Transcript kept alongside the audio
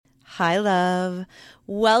Hi, love.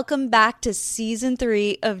 Welcome back to season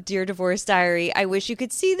 3 of Dear Divorce Diary. I wish you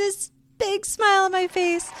could see this big smile on my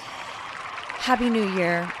face. Happy New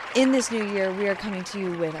Year. In this new year, we are coming to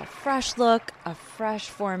you with a fresh look, a fresh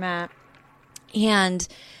format, and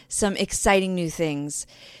some exciting new things.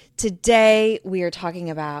 Today, we are talking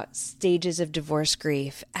about stages of divorce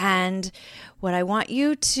grief. And what I want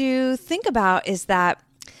you to think about is that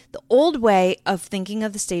the old way of thinking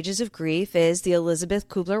of the stages of grief is the Elizabeth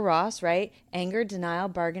Kubler-Ross, right? Anger, denial,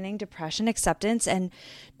 bargaining, depression, acceptance. And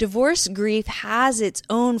divorce grief has its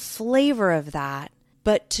own flavor of that.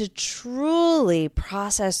 But to truly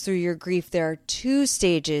process through your grief, there are 2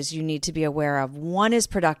 stages you need to be aware of. One is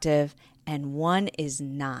productive and one is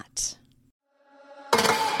not.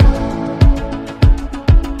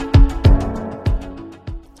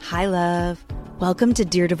 Hi, love. Welcome to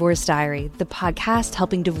Dear Divorce Diary, the podcast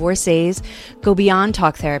helping divorcees go beyond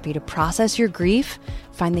talk therapy to process your grief,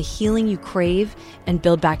 find the healing you crave, and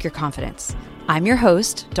build back your confidence. I'm your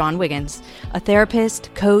host, Dawn Wiggins, a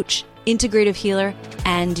therapist, coach, integrative healer,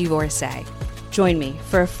 and divorcee. Join me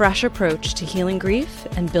for a fresh approach to healing grief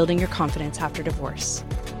and building your confidence after divorce.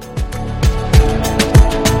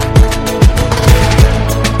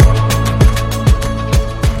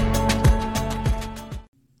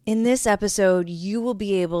 In this episode, you will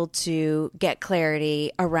be able to get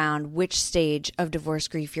clarity around which stage of divorce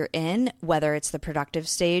grief you're in, whether it's the productive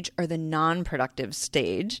stage or the non-productive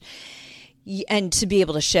stage, and to be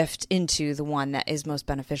able to shift into the one that is most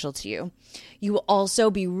beneficial to you. You will also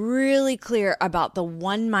be really clear about the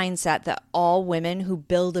one mindset that all women who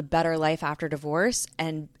build a better life after divorce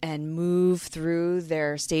and move through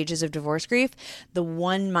their stages of divorce grief, the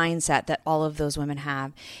one mindset that all of those women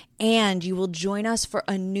have. And you will join us for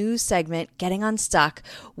a new segment, Getting Unstuck,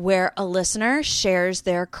 where a listener shares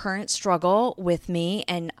their current struggle with me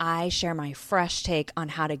and I share my fresh take on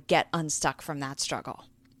how to get unstuck from that struggle.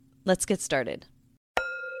 Let's get started.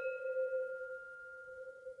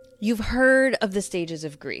 You've heard of the stages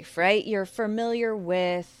of grief, right? You're familiar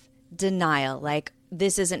with denial, like,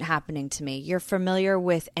 this isn't happening to me. You're familiar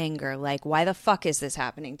with anger, like, why the fuck is this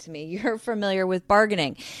happening to me? You're familiar with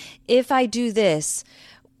bargaining. If I do this,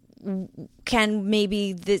 can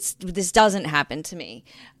maybe this doesn't happen to me.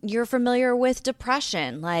 You're familiar with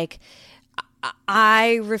depression, like,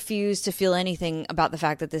 I refuse to feel anything about the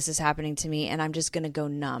fact that this is happening to me and I'm just going to go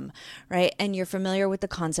numb, right? And you're familiar with the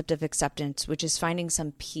concept of acceptance, which is finding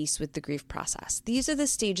some peace with the grief process. These are the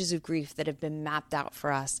stages of grief that have been mapped out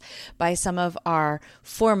for us by some of our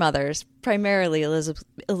foremothers, primarily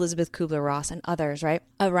Elizabeth Kubler-Ross and others, right?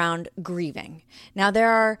 Around grieving. Now,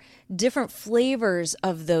 there are different flavors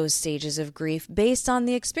of those stages of grief based on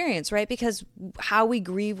the experience, right? Because how we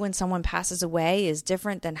grieve when someone passes away is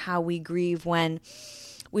different than how we grieve when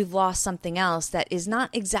we've lost something else that is not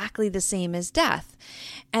exactly the same as death.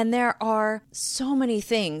 And there are so many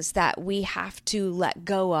things that we have to let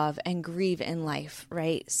go of and grieve in life,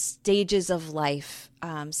 right? Stages of life,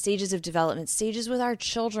 stages of development, stages with our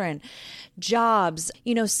children, jobs,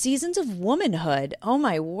 seasons of womanhood. Oh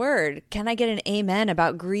my word. Can I get an amen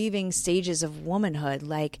about grieving stages of womanhood?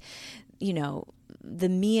 Like, the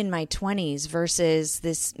me in my 20s versus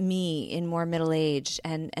this me in more middle age.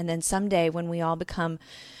 And then someday when we all become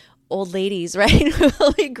old ladies, right,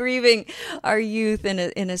 we'll be grieving our youth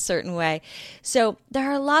in a certain way. So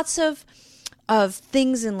there are lots of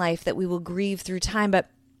things in life that we will grieve through time, but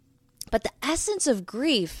the essence of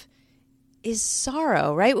grief is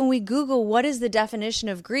sorrow, right? When we Google what is the definition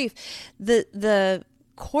of grief, the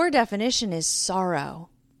core definition is sorrow.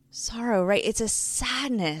 Sorrow, right? It's a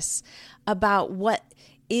sadness about what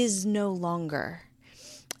is no longer.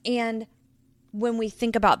 And when we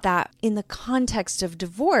think about that in the context of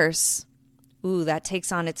divorce, that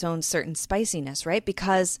takes on its own certain spiciness, right?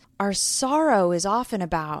 Because our sorrow is often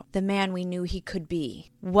about the man we knew he could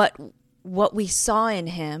be, what we saw in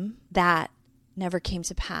him that never came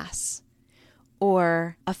to pass,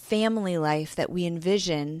 or a family life that we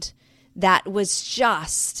envisioned that was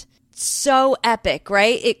just so epic,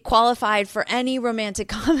 right? It qualified for any romantic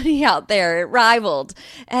comedy out there. It rivaled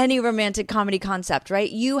any romantic comedy concept, right?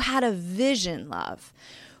 You had a vision, love,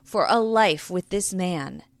 for a life with this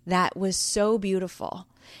man that was so beautiful.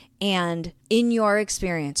 And in your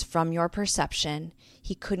experience, from your perception,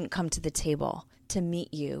 he couldn't come to the table to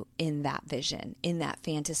meet you in that vision, in that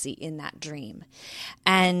fantasy, in that dream.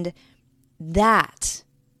 And that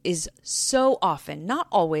is so often, not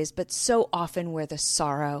always, but so often where the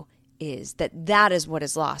sorrow is, that is what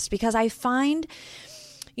is lost. Because I find,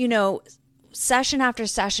 session after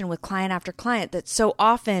session with client after client, that so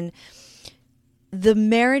often the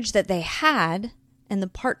marriage that they had and the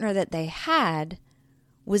partner that they had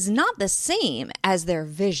was not the same as their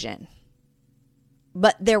vision.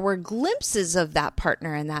 But there were glimpses of that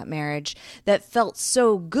partner in that marriage that felt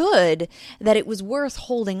so good that it was worth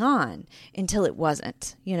holding on until it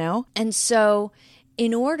wasn't, you know? And so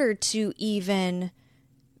in order to even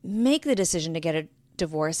make the decision to get a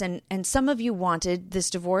divorce, and some of you wanted this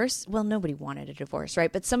divorce. Well, nobody wanted a divorce,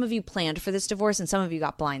 right? But some of you planned for this divorce and some of you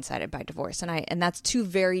got blindsided by divorce. And that's two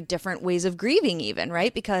very different ways of grieving even,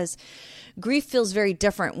 right? Because grief feels very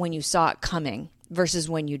different when you saw it coming versus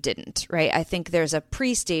when you didn't, right? I think there's a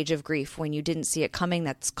pre-stage of grief when you didn't see it coming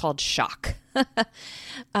that's called shock.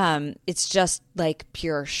 It's just like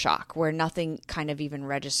pure shock where nothing kind of even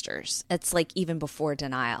registers. It's like even before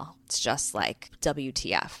denial. It's just like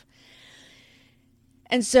WTF.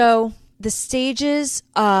 And so the stages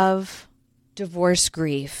of divorce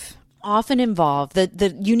grief often involve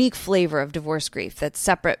the unique flavor of divorce grief that's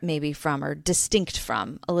separate maybe from or distinct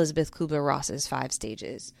from Elizabeth Kubler-Ross's 5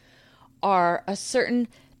 stages are a certain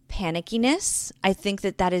panickiness. I think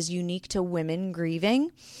that is unique to women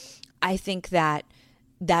grieving. I think that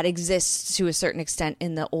exists to a certain extent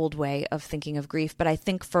in the old way of thinking of grief. But I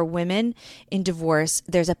think for women in divorce,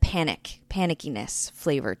 there's a panickiness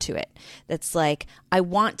flavor to it. That's like, I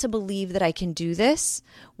want to believe that I can do this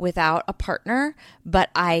without a partner,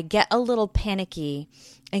 but I get a little panicky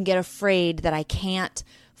and get afraid that I can't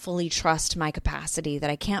fully trust my capacity, that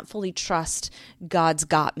I can't fully trust God's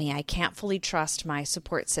got me. I can't fully trust my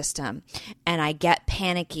support system. And I get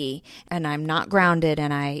panicky and I'm not grounded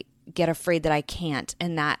and I get afraid that I can't.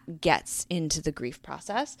 And that gets into the grief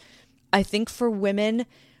process. I think for women,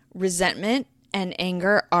 resentment and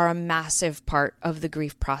anger are a massive part of the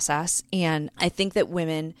grief process. And I think that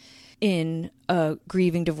women in a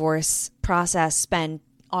grieving divorce process spend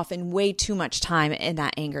often way too much time in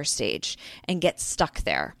that anger stage and get stuck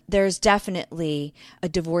there. There's definitely a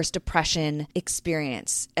divorce depression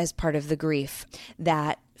experience as part of the grief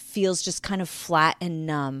that feels just kind of flat and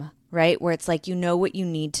numb, right? Where it's like, you know what you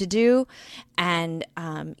need to do and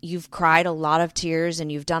you've cried a lot of tears and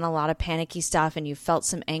you've done a lot of panicky stuff and you've felt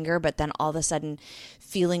some anger, but then all of a sudden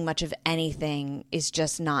feeling much of anything is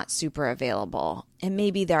just not super available. And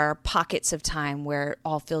maybe there are pockets of time where it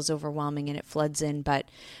all feels overwhelming and it floods in, but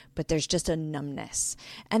there's just a numbness.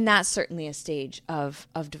 And that's certainly a stage of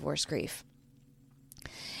divorce grief.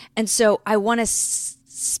 And so I want to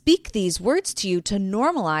speak these words to you to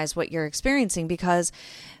normalize what you're experiencing, because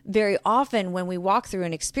very often when we walk through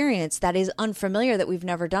an experience that is unfamiliar, that we've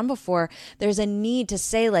never done before, there's a need to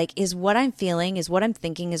say, like, is what I'm feeling, is what I'm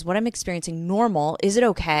thinking, is what I'm experiencing normal? Is it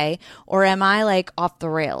okay? Or am I like off the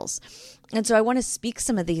rails? And so I want to speak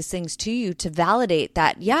some of these things to you to validate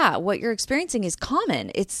that, yeah, what you're experiencing is common.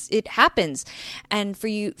 It happens. And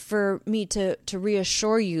for me to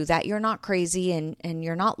reassure you that you're not crazy and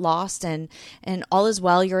you're not lost and all is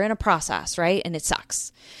well. You're in a process, right? And it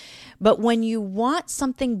sucks. But when you want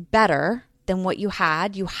something better than what you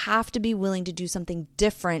had, you have to be willing to do something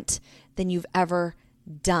different than you've ever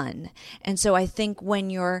done. And so I think when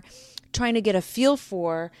you're trying to get a feel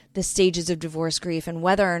for the stages of divorce grief and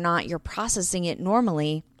whether or not you're processing it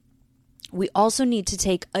normally, we also need to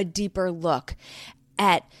take a deeper look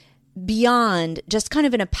at beyond just kind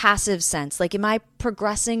of in a passive sense. Like, am I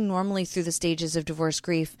progressing normally through the stages of divorce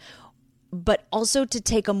grief? But also to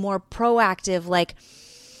take a more proactive, like,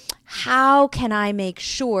 how can I make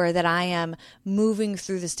sure that I am moving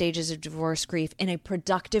through the stages of divorce grief in a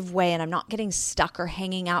productive way and I'm not getting stuck or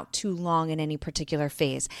hanging out too long in any particular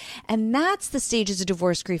phase? And that's the stages of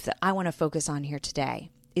divorce grief that I want to focus on here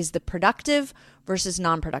today, is the productive versus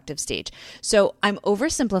non-productive stage. So I'm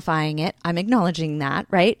oversimplifying it. I'm acknowledging that,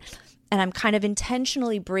 right? And I'm kind of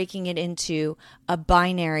intentionally breaking it into a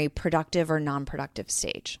binary productive or non-productive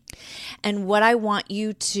stage. And what I want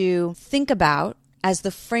you to think about as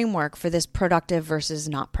the framework for this productive versus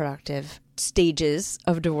not productive stages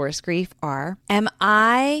of divorce grief are, am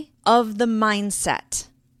I of the mindset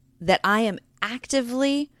that I am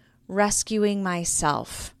actively rescuing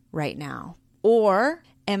myself right now? Or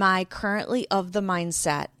am I currently of the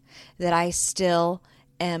mindset that I still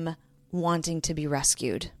am wanting to be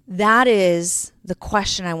rescued? That is the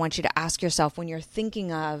question I want you to ask yourself when you're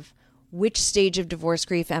thinking of which stage of divorce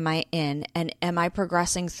grief am I in, and am I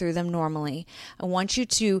progressing through them normally? I want you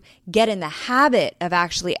to get in the habit of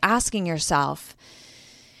actually asking yourself,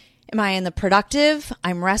 am I in the productive,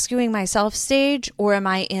 I'm rescuing myself stage, or am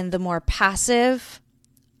I in the more passive,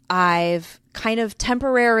 I've kind of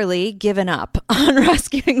temporarily given up on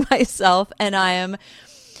rescuing myself and I am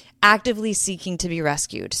actively seeking to be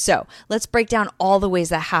rescued? So let's break down all the ways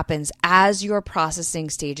that happens as you're processing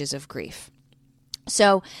stages of grief.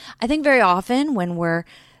 So I think very often when we're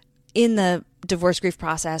in the divorce grief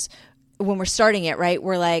process, when we're starting it, right,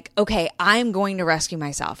 we're like, okay, I'm going to rescue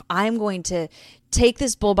myself. I'm going to take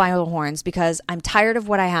this bull by the horns because I'm tired of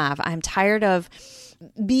what I have. I'm tired of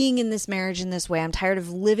being in this marriage in this way. I'm tired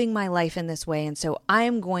of living my life in this way. And so I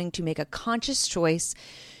am going to make a conscious choice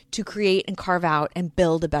to create and carve out and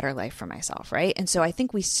build a better life for myself, right? And so I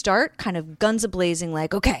think we start kind of guns a-blazing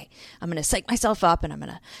like, okay, I'm going to psych myself up and I'm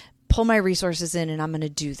going to pull my resources in and I'm going to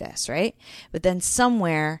do this, right? But then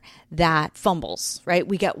somewhere that fumbles, right?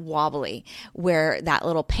 We get wobbly where that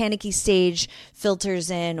little panicky stage filters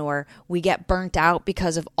in, or we get burnt out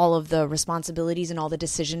because of all of the responsibilities and all the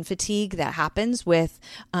decision fatigue that happens with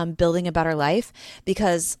building a better life.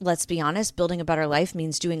 Because let's be honest, building a better life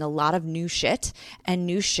means doing a lot of new shit, and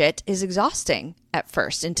new shit is exhausting at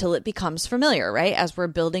first until it becomes familiar, right? As we're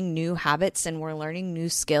building new habits and we're learning new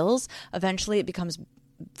skills, eventually it becomes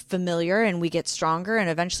familiar and we get stronger, and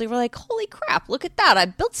eventually we're like, holy crap, look at that, I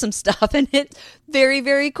built some stuff and it's very,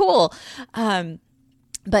 very cool.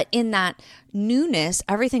 But in that newness,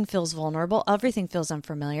 everything feels vulnerable, everything feels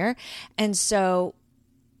unfamiliar. And so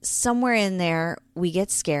somewhere in there we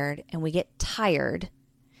get scared and we get tired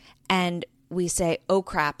and we say, oh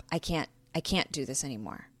crap, I can't do this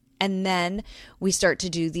anymore. And then we start to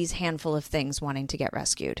do these handful of things wanting to get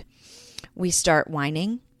rescued. We start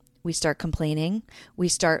whining. We start complaining. We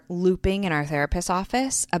start looping in our therapist's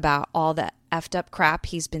office about all the effed up crap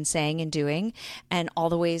he's been saying and doing, and all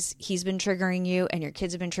the ways he's been triggering you, and your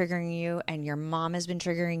kids have been triggering you, and your mom has been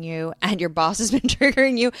triggering you, and your boss has been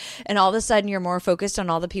triggering you. And all of a sudden you're more focused on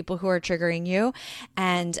all the people who are triggering you,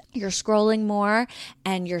 and you're scrolling more,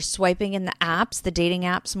 and you're swiping in the apps, the dating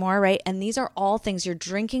apps more, right? And these are all things. You're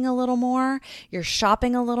drinking a little more, you're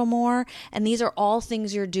shopping a little more, and these are all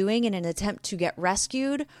things you're doing in an attempt to get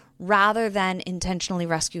rescued rather than intentionally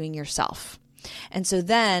rescuing yourself. And so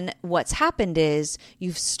then what's happened is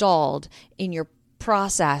you've stalled in your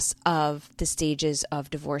process of the stages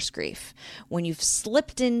of divorce grief. When you've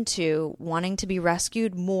slipped into wanting to be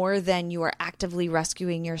rescued more than you are actively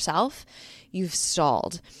rescuing yourself, you've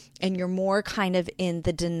stalled. And you're more kind of in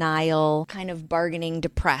the denial, kind of bargaining,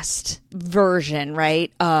 depressed version,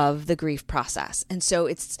 right, of the grief process. And so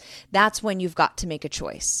that's when you've got to make a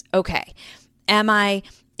choice. Okay, am I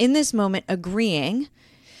in this moment agreeing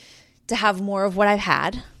to have more of what I've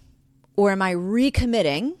had, or am I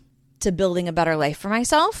recommitting to building a better life for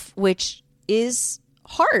myself, which is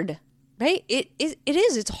hard, right? It is.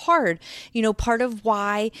 It's hard. You know, part of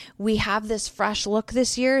why we have this fresh look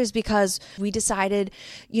this year is because we decided,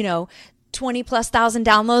 20,000+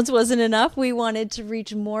 downloads wasn't enough. We wanted to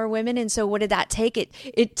reach more women. And so what did that take?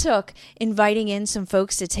 It took inviting in some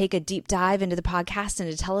folks to take a deep dive into the podcast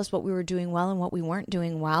and to tell us what we were doing well and what we weren't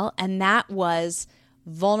doing well. And that was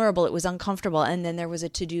vulnerable. It was uncomfortable. And then there was a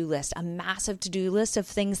to-do list, a massive to-do list of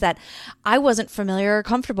things that I wasn't familiar or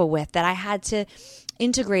comfortable with that I had to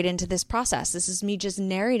integrate into this process. This is me just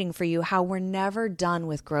narrating for you how we're never done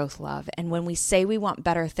with growth, love. And when we say we want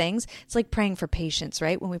better things, it's like praying for patience,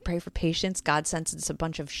 right? When we pray for patience, God sends us a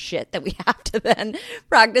bunch of shit that we have to then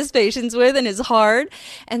practice patience with, and is hard.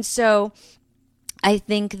 And so I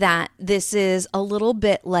think that this is a little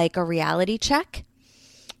bit like a reality check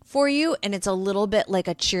for you. And it's a little bit like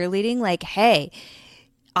a cheerleading, like, hey,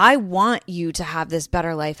 I want you to have this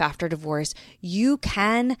better life after divorce. You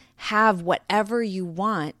can have whatever you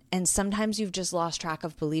want. And sometimes you've just lost track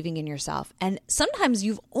of believing in yourself. And sometimes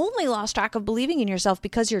you've only lost track of believing in yourself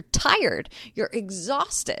because you're tired, you're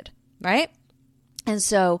exhausted, right? And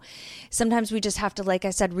so sometimes we just have to, like I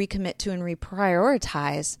said, recommit to and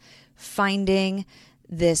reprioritize finding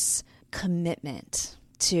this commitment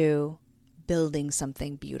to building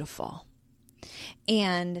something beautiful.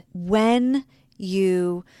 And when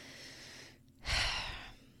you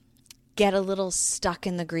get a little stuck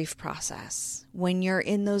in the grief process, when you're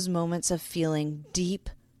in those moments of feeling deep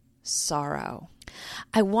sorrow,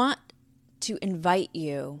 I want to invite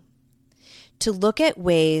you to look at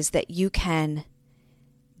ways that you can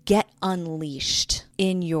get unleashed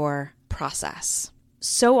in your process.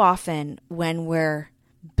 So often when we're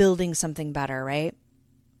building something better, right?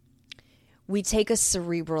 We take a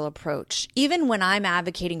cerebral approach. Even when I'm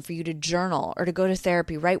advocating for you to journal or to go to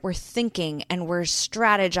therapy, right? We're thinking and we're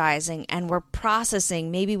strategizing and we're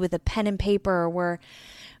processing, maybe with a pen and paper, or we're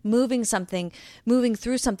moving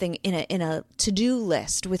through something in a to-do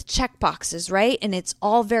list with check boxes, right? And it's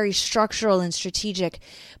all very structural and strategic.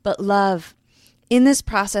 But love, in this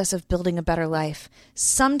process of building a better life,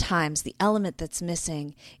 sometimes the element that's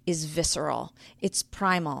missing is visceral. It's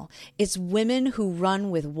primal. It's women who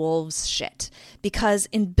run with wolves shit. Because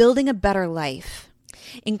in building a better life,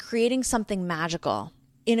 in creating something magical,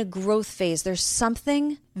 in a growth phase, there's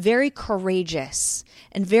something very courageous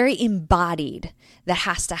and very embodied that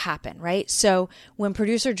has to happen, right? So when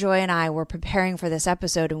producer Joy and I were preparing for this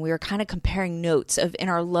episode and we were kind of comparing notes of in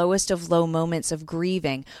our lowest of low moments of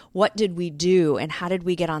grieving, what did we do and how did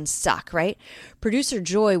we get unstuck, right? Producer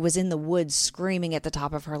Joy was in the woods screaming at the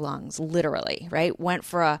top of her lungs, literally, right? Went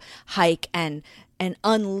for a hike and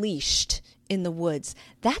unleashed in the woods.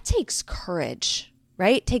 That takes courage,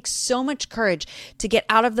 right? It takes so much courage to get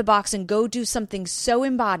out of the box and go do something so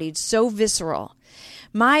embodied, so visceral.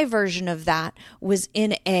 My version of that was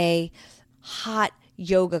in a hot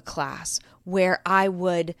yoga class where I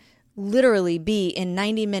would literally be in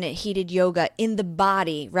 90-minute heated yoga in the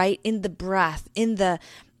body, right? In the breath, in the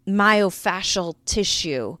myofascial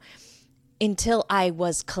tissue until I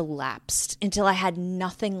was collapsed, until I had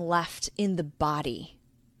nothing left in the body.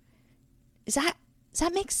 Does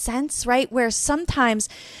that make sense, right? Where sometimes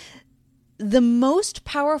the most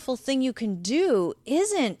powerful thing you can do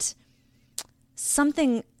isn't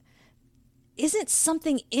something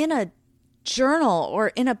in a journal or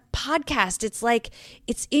in a podcast. It's like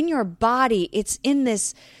it's in your body. It's in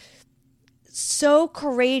this so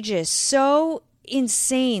courageous, so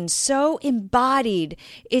insane, so embodied.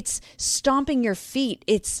 It's stomping your feet.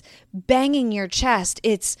 It's banging your chest.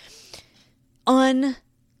 It's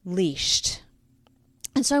unleashed.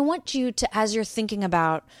 And so I want you to, as you're thinking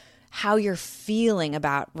about how you're feeling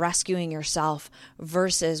about rescuing yourself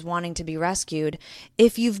versus wanting to be rescued,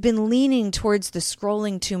 if you've been leaning towards the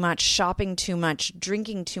scrolling too much, shopping too much,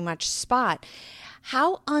 drinking too much spot,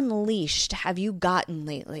 how unleashed have you gotten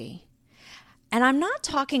lately? And I'm not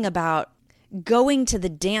talking about going to the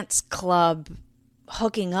dance club,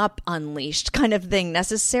 hooking up unleashed kind of thing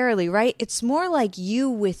necessarily, right? It's more like you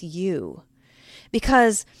with you.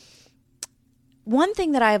 Because one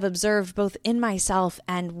thing that I have observed both in myself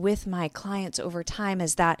and with my clients over time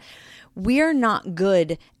is that we're not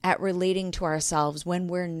good at relating to ourselves when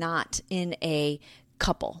we're not in a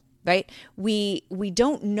couple, right? We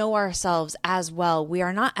don't know ourselves as well. We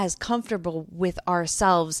are not as comfortable with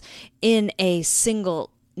ourselves in a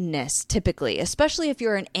singleness typically, especially if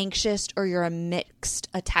you're an anxious or you're a mixed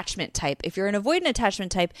attachment type. If you're an avoidant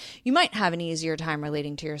attachment type, you might have an easier time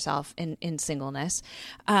relating to yourself in singleness.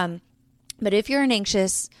 But if you're an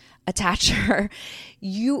anxious attacher,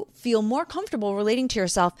 you feel more comfortable relating to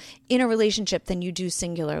yourself in a relationship than you do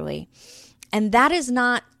singularly. And that is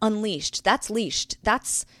not unleashed. That's leashed.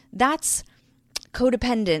 That's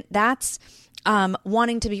codependent. That's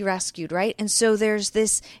wanting to be rescued, right? And so there's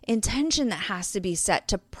this intention that has to be set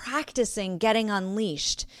to practicing getting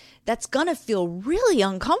unleashed. That's going to feel really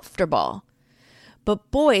uncomfortable. But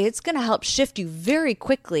boy, it's going to help shift you very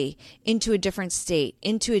quickly into a different state,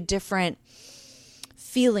 into a different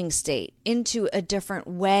feeling state, into a different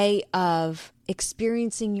way of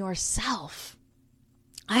experiencing yourself.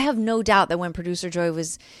 I have no doubt that when producer Joy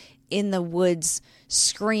was in the woods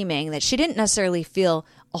screaming, that she didn't necessarily feel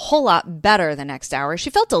a whole lot better the next hour. She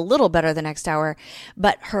felt a little better the next hour,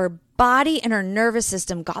 but her body and her nervous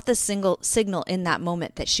system got the signal in that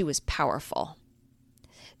moment that she was powerful,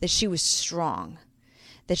 that she was strong,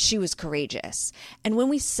 that she was courageous. And when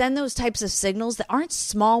we send those types of signals that aren't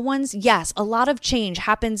small ones, yes, a lot of change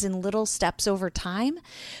happens in little steps over time.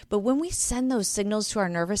 But when we send those signals to our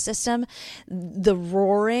nervous system, the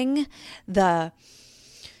roaring, the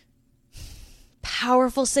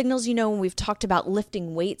powerful signals, when we've talked about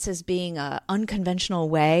lifting weights as being an unconventional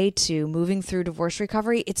way to moving through divorce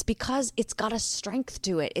recovery, it's because it's got a strength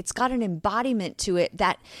to it. It's got an embodiment to it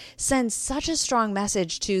that sends such a strong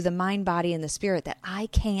message to the mind, body, and the spirit that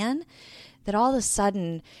that all of a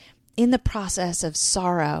sudden in the process of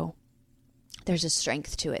sorrow, there's a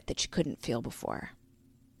strength to it that you couldn't feel before.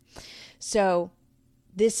 So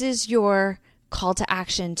this is your call to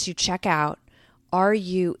action to check out. Are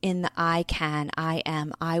you in the I can, I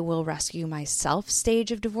am, I will rescue myself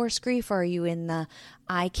stage of divorce grief? Or are you in the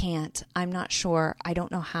I can't, I'm not sure, I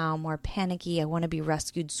don't know how, more panicky, I want to be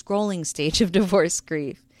rescued scrolling stage of divorce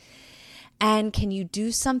grief? And can you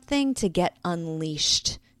do something to get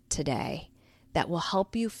unleashed today that will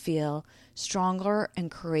help you feel stronger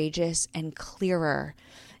and courageous and clearer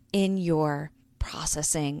in your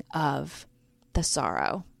processing of the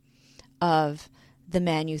sorrow of the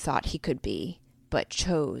man you thought he could be but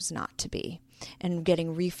chose not to be, and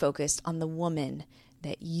getting refocused on the woman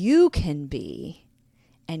that you can be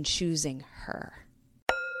and choosing her.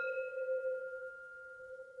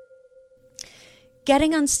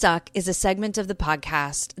 Getting Unstuck is a segment of the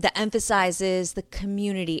podcast that emphasizes the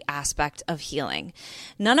community aspect of healing.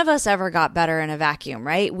 None of us ever got better in a vacuum,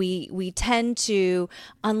 right? We tend to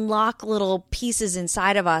unlock little pieces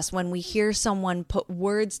inside of us when we hear someone put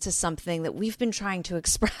words to something that we've been trying to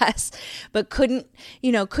express, but couldn't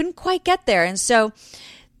quite get there. And so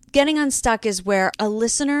Getting Unstuck is where a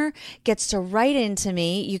listener gets to write into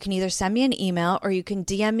me. You can either send me an email or you can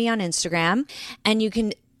DM me on Instagram, and you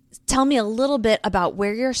can tell me a little bit about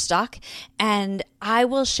where you're stuck, and I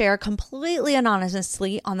will share completely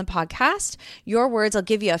anonymously on the podcast your words. I'll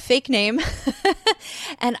give you a fake name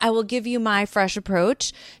and I will give you my fresh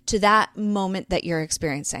approach to that moment that you're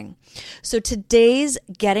experiencing. So today's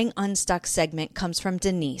Getting Unstuck segment comes from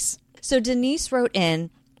Denise. So Denise wrote in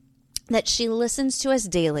that she listens to us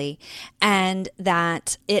daily and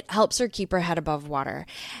that it helps her keep her head above water,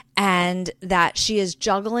 and that she is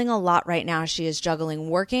juggling a lot right now. She is juggling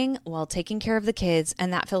working while taking care of the kids,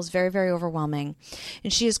 and that feels very, very overwhelming.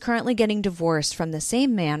 And she is currently getting divorced from the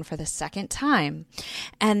same man for the second time,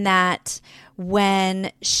 and that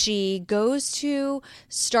when she goes to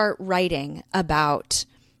start writing about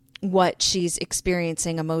what she's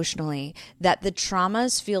experiencing emotionally, that the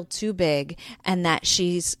traumas feel too big and that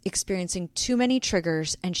she's experiencing too many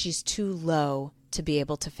triggers and she's too low to be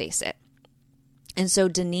able to face it. And so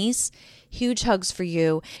Denise, huge hugs for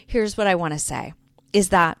you. Here's what I want to say is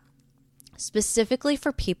that specifically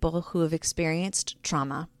for people who have experienced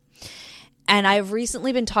trauma, and I've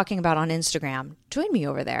recently been talking about on Instagram, join me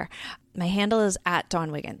over there. My handle is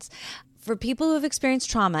 @DawnWiggins. For people who have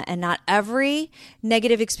experienced trauma, and not every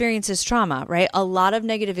negative experience is trauma, right? A lot of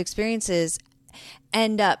negative experiences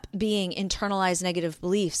end up being internalized negative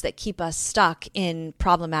beliefs that keep us stuck in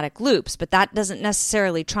problematic loops, but that doesn't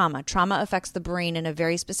necessarily trauma. Trauma affects the brain in a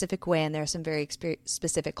very specific way, and there are some very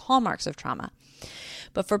specific hallmarks of trauma.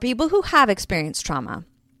 But for people who have experienced trauma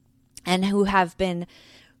and who have been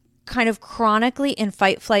kind of chronically in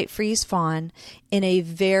fight, flight, freeze, fawn in a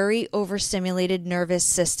very overstimulated nervous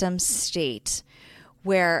system state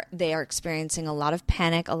where they are experiencing a lot of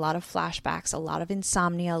panic, a lot of flashbacks, a lot of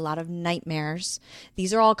insomnia, a lot of nightmares.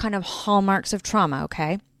 These are all kind of hallmarks of trauma,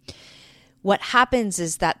 okay? What happens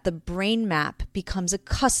is that the brain map becomes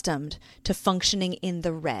accustomed to functioning in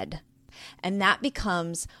the red, and that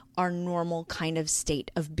becomes our normal kind of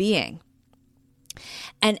state of being.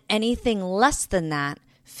 And anything less than that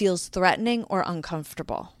feels threatening or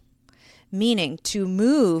uncomfortable. Meaning to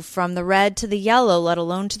move from the red to the yellow, let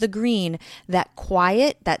alone to the green, that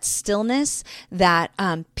quiet, that stillness, that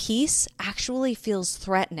peace actually feels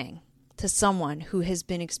threatening to someone who has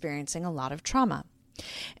been experiencing a lot of trauma.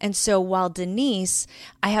 And so while Denise,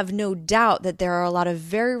 I have no doubt that there are a lot of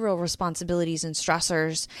very real responsibilities and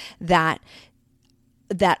stressors that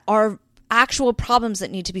are actual problems that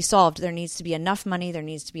need to be solved. There needs to be enough money, there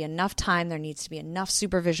needs to be enough time, there needs to be enough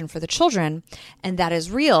supervision for the children, and that is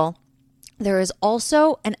real. There is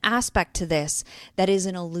also an aspect to this that is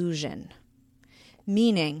an illusion,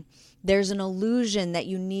 meaning there's an illusion that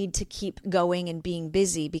you need to keep going and being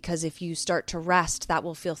busy, because if you start to rest, that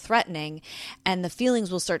will feel threatening and the feelings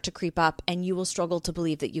will start to creep up and you will struggle to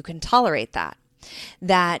believe that you can tolerate that.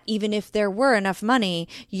 That even if there were enough money,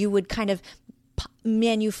 you would kind of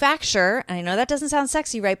manufacture, and I know that doesn't sound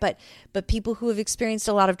sexy, right? But people who have experienced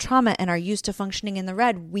a lot of trauma and are used to functioning in the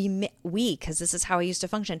red, we, because this is how I used to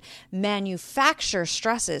function, manufacture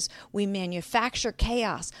stresses. We manufacture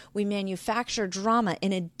chaos. We manufacture drama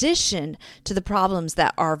in addition to the problems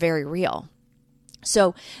that are very real.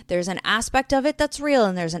 So there's an aspect of it that's real,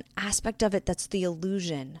 and there's an aspect of it that's the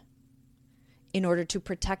illusion in order to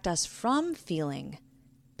protect us from feeling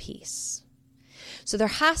peace. So there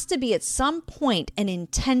has to be at some point an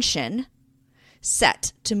intention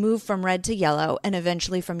set to move from red to yellow and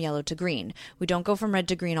eventually from yellow to green. We don't go from red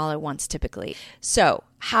to green all at once typically. So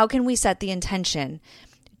how can we set the intention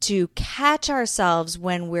to catch ourselves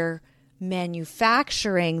when we're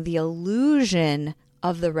manufacturing the illusion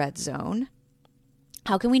of the red zone?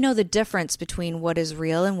 How can we know the difference between what is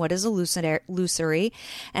real and what is illusory?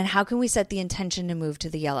 And how can we set the intention to move to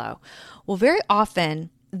the yellow? Well, very often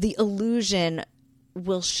the illusion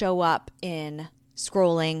will show up in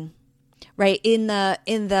scrolling, right? In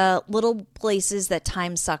the little places that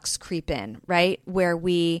time sucks creep in, right? Where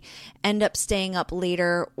we end up staying up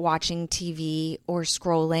later watching TV or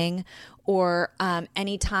scrolling, or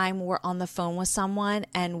anytime we're on the phone with someone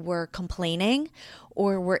and we're complaining,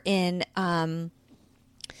 or we're in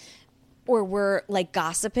or we're like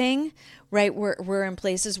gossiping, right? We're in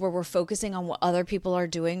places where we're focusing on what other people are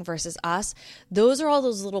doing versus us. Those are all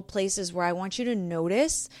those little places where I want you to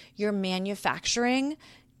notice you're manufacturing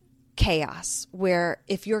chaos, where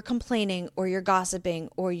if you're complaining or you're gossiping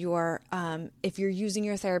or if you're using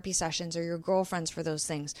your therapy sessions or your girlfriends for those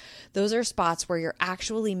things, those are spots where you're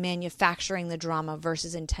actually manufacturing the drama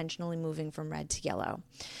versus intentionally moving from red to yellow.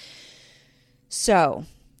 So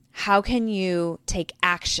how can you take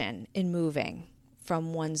action in moving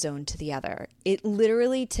from one zone to the other? It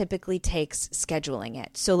literally typically takes scheduling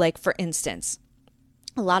it. So like, for instance,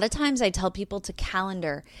 a lot of times I tell people to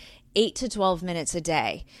calendar 8 to 12 minutes a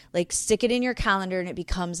day. Like, stick it in your calendar and it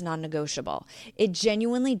becomes non-negotiable. It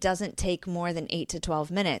genuinely doesn't take more than 8 to 12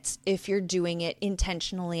 minutes if you're doing it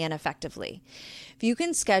intentionally and effectively. If you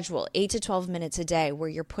can schedule 8 to 12 minutes a day where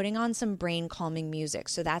you're putting on some brain calming music,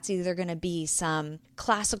 so that's either going to be some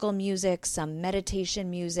classical music, some meditation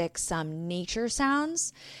music, some nature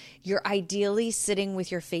sounds. You're ideally sitting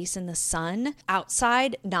with your face in the sun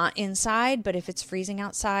outside, not inside, but if it's freezing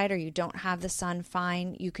outside or you don't have the sun,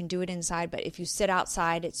 fine, you can do it inside. But if you sit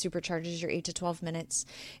outside, it supercharges your 8 to 12 minutes.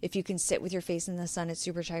 If you can sit with your face in the sun, it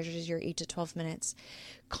supercharges your 8 to 12 minutes.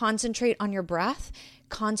 Concentrate on your breath,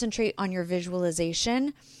 concentrate on your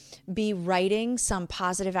visualization. Be writing some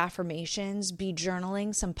positive affirmations, be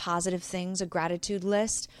journaling some positive things, a gratitude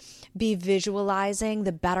list, be visualizing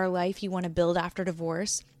the better life you want to build after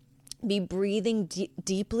divorce. Be breathing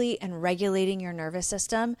deeply and regulating your nervous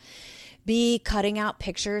system. Be cutting out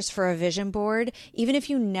pictures for a vision board. Even if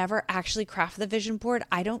you never actually craft the vision board,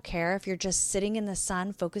 I don't care if you're just sitting in the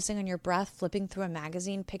sun, focusing on your breath, flipping through a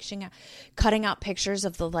magazine, cutting out pictures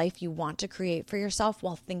of the life you want to create for yourself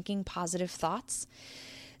while thinking positive thoughts.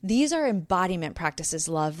 These are embodiment practices,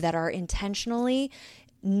 love, that are intentionally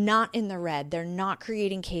not in the red. They're not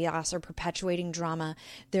creating chaos or perpetuating drama.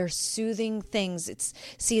 They're soothing things.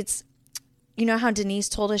 You know how Denise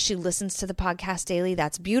told us she listens to the podcast daily?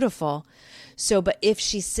 That's beautiful. But if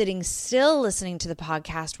she's sitting still listening to the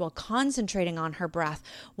podcast while concentrating on her breath,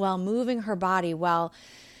 while moving her body, while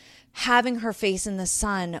having her face in the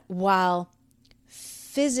sun, while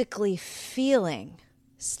physically feeling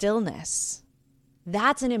stillness,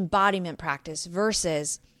 that's an embodiment practice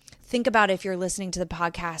versus think about if you're listening to the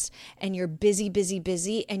podcast and you're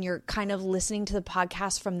busy, and you're kind of listening to the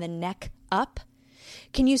podcast from the neck up.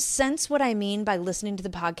 Can you sense what I mean by listening to the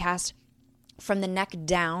podcast from the neck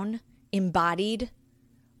down, embodied,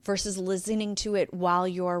 versus listening to it while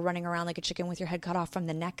you're running around like a chicken with your head cut off from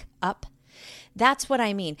the neck up? That's what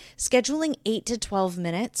I mean. Scheduling 8 to 12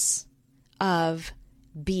 minutes of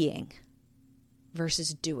being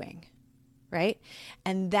versus doing, right?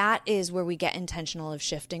 And that is where we get intentional of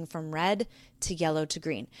shifting from red to yellow to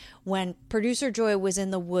green. When producer Joy was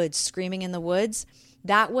in the woods, screaming in the woods,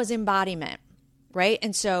 that was embodiment. Right?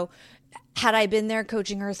 And so had I been there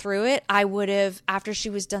coaching her through it, I would have, after she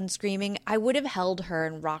was done screaming, I would have held her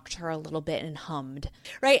and rocked her a little bit and hummed,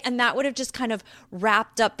 right? And that would have just kind of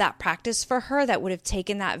wrapped up that practice for her. That would have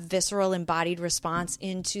taken that visceral embodied response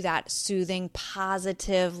into that soothing,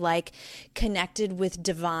 positive, like connected with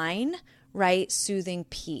divine, right? Soothing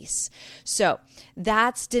peace. So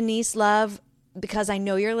that's Denise, love. Because I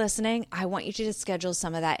know you're listening, I want you to schedule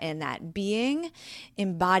some of that in, that being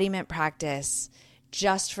embodiment practice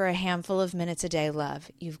just for a handful of minutes a day, love.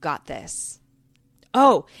 You've got this.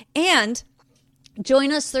 Oh, and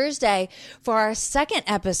join us Thursday for our second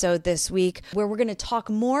episode this week, where we're going to talk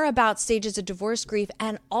more about stages of divorce grief.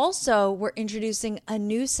 And also we're introducing a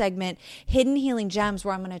new segment, Hidden Healing Gems,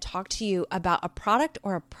 where I'm going to talk to you about a product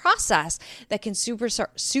or a process that can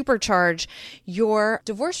supercharge your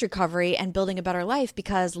divorce recovery and building a better life.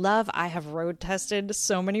 Because, love, I have road tested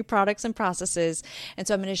so many products and processes. And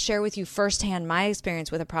so I'm going to share with you firsthand my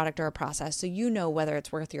experience with a product or a process, so you know whether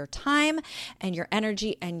it's worth your time and your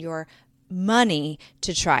energy and your money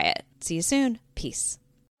to try it. See you soon. Peace.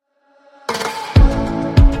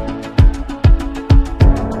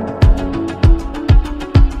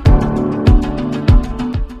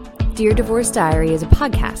 Dear Divorce Diary is a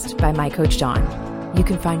podcast by My Coach Dawn. You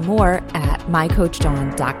can find more at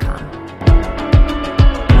mycoachdawn.com.